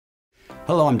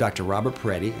Hello, I'm Dr. Robert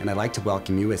Peretti, and I'd like to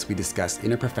welcome you as we discuss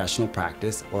interprofessional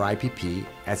practice, or IPP,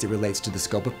 as it relates to the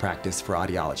scope of practice for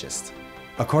audiologists.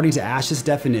 According to ASHA's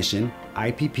definition,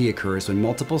 IPP occurs when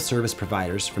multiple service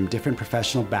providers from different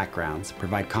professional backgrounds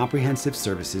provide comprehensive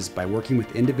services by working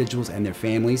with individuals and their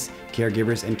families,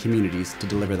 caregivers, and communities to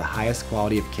deliver the highest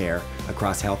quality of care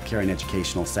across healthcare and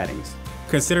educational settings.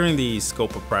 Considering the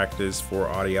scope of practice for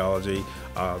audiology,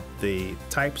 the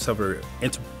types of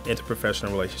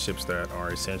interprofessional relationships that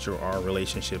are essential are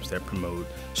relationships that promote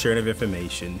sharing of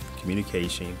information,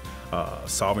 communication,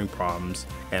 solving problems,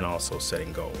 and also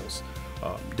setting goals.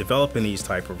 Developing these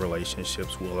type of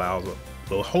relationships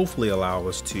will hopefully allow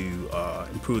us to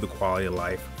improve the quality of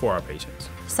life for our patients.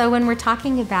 So when we're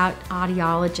talking about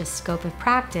audiologist scope of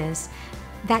practice,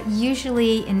 that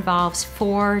usually involves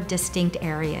 4 distinct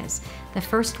areas. The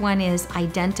first one is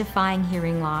identifying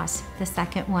hearing loss. The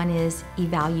second one is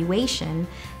evaluation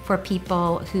for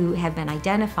people who have been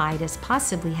identified as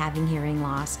possibly having hearing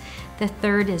loss. The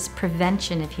third is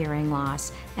prevention of hearing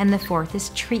loss. And the fourth is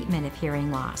treatment of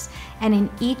hearing loss. And in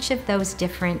each of those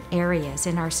different areas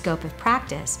in our scope of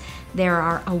practice, there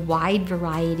are a wide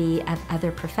variety of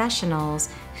other professionals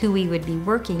who we would be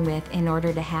working with in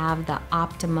order to have the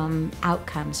optimum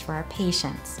outcomes for our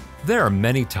patients. There are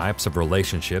many types of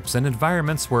relationships and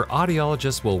environments where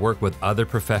audiologists will work with other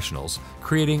professionals,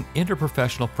 creating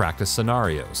interprofessional practice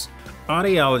scenarios.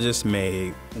 Audiologists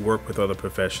may work with other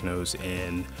professionals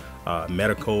in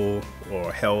medical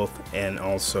or health and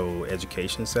also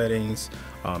education settings.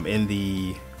 In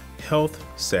the health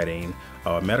setting,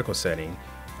 medical setting,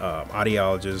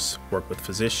 audiologists work with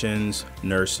physicians,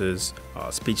 nurses,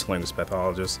 speech-language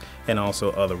pathologists, and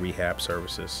also other rehab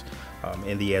services.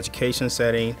 In the education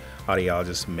setting,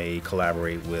 audiologists may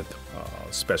collaborate with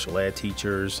special ed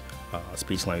teachers,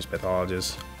 speech-language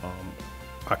pathologists,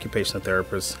 occupational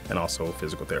therapists, and also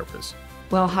physical therapists.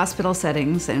 Well, hospital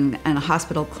settings and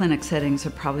hospital clinic settings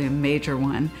are probably a major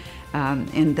one,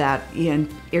 in that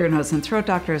ear, nose, and throat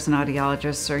doctors and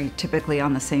audiologists are typically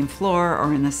on the same floor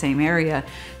or in the same area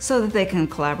so that they can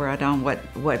collaborate on what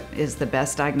is the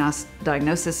best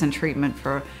diagnosis and treatment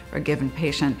for a given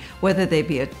patient, whether they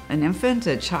be an infant,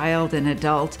 a child, an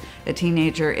adult, a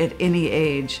teenager, at any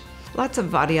age. Lots of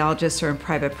audiologists are in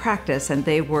private practice and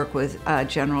they work with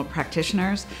general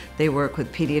practitioners, they work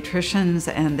with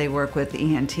pediatricians, and they work with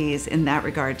ENTs in that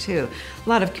regard too. A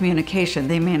lot of communication.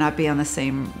 They may not be on the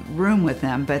same room with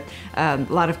them, but a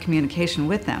lot of communication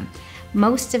with them.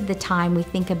 Most of the time we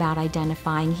think about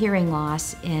identifying hearing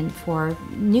loss for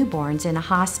newborns in a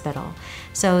hospital.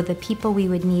 So the people we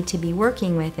would need to be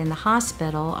working with in the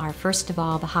hospital are, first of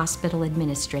all, the hospital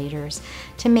administrators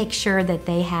to make sure that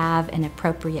they have an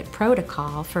appropriate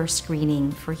protocol for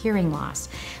screening for hearing loss.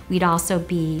 We'd also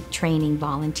be training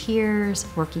volunteers,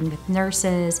 working with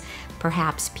nurses,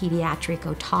 perhaps pediatric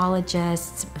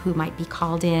otologists who might be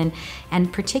called in,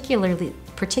 and particularly the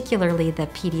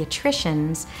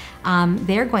pediatricians.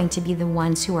 They're going to be the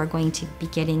ones who are going to be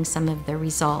getting some of the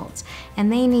results.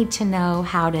 And they need to know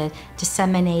how to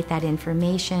disseminate that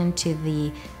information to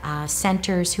the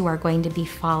centers who are going to be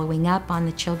following up on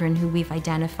the children who we've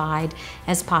identified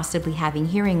as possibly having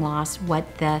hearing loss,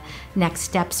 what the next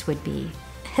steps would be.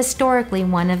 Historically,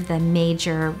 one of the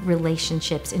major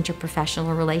relationships,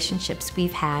 interprofessional relationships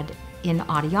we've had in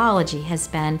audiology has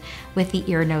been with the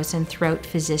ear, nose, and throat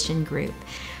physician group.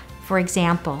 For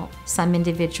example, some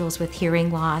individuals with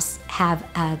hearing loss have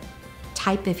a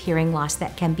type of hearing loss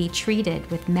that can be treated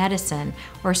with medicine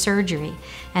or surgery,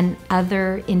 and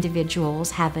other individuals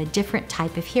have a different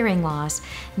type of hearing loss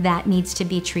that needs to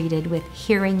be treated with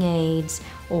hearing aids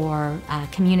or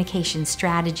communication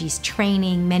strategies,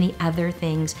 training, many other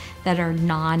things that are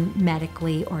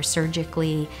non-medically or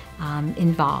surgically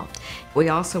involved. We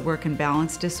also work in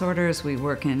balance disorders, we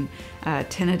work in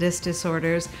tinnitus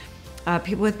disorders.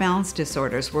 People with balance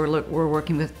disorders, we're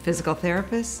working with physical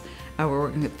therapists, we're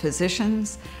working with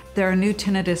physicians. There are new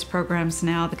tinnitus programs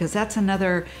now because that's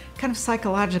another kind of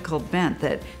psychological bent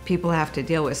that people have to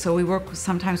deal with. So we work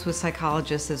sometimes with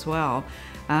psychologists as well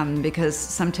because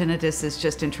some tinnitus is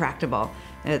just intractable.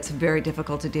 It's very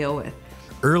difficult to deal with.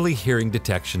 Early hearing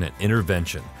detection and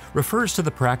intervention refers to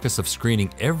the practice of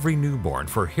screening every newborn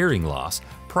for hearing loss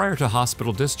prior to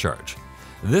hospital discharge.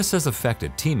 This has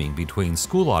affected teaming between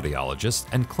school audiologists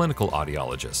and clinical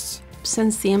audiologists.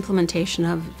 Since the implementation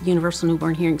of universal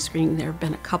newborn hearing screening, there have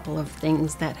been a couple of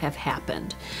things that have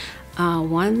happened.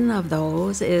 One of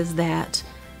those is that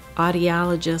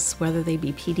audiologists, whether they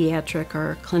be pediatric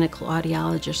or clinical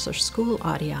audiologists or school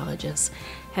audiologists,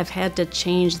 have had to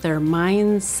change their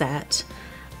mindset.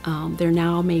 They're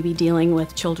now maybe dealing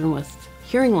with children with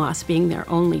hearing loss being their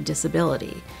only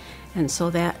disability. And so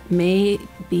that may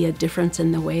be a difference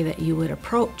in the way that you would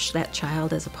approach that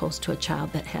child as opposed to a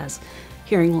child that has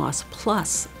hearing loss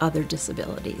plus other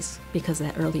disabilities, because of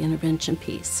that early intervention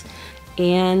piece.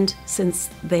 And since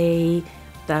the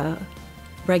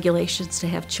regulations to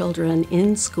have children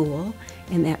in school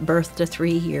in that birth to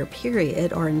 3-year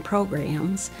period or in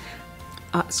programs,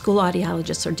 school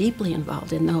audiologists are deeply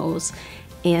involved in those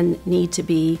and need to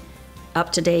be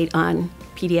up to date on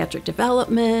pediatric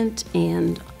development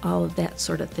and all of that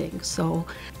sort of thing. So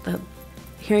the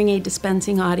hearing aid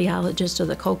dispensing audiologist or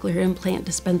the cochlear implant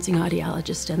dispensing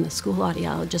audiologist and the school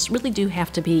audiologist really do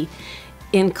have to be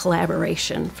in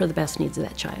collaboration for the best needs of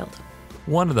that child.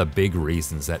 One of the big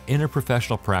reasons that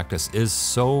interprofessional practice is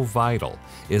so vital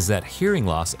is that hearing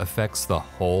loss affects the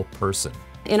whole person.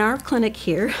 In our clinic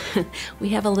here, we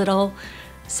have a little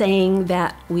saying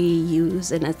that we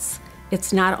use, and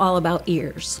it's not all about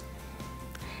ears.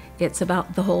 It's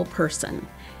about the whole person.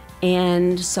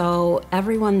 And so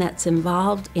everyone that's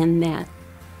involved in that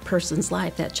person's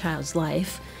life, that child's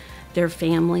life, their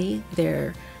family,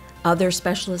 their other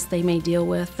specialists they may deal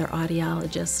with, their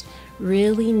audiologists,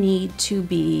 really need to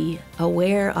be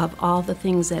aware of all the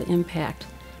things that impact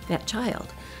that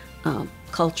child,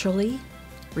 culturally,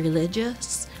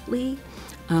 religiously,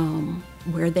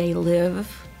 where they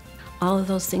live, all of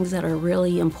those things that are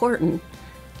really important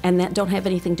and that don't have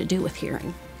anything to do with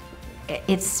hearing.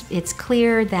 It's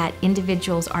clear that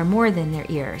individuals are more than their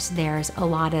ears. There's a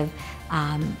lot of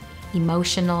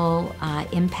emotional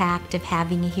impact of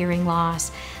having a hearing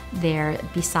loss there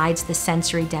besides the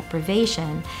sensory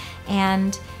deprivation.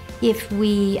 And if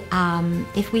we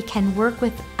can work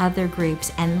with other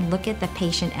groups and look at the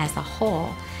patient as a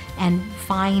whole and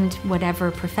find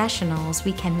whatever professionals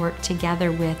we can work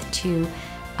together with to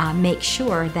make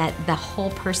sure that the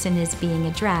whole person is being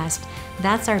addressed,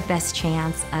 that's our best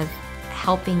chance of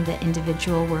helping the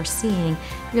individual we're seeing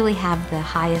really have the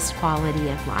highest quality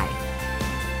of life.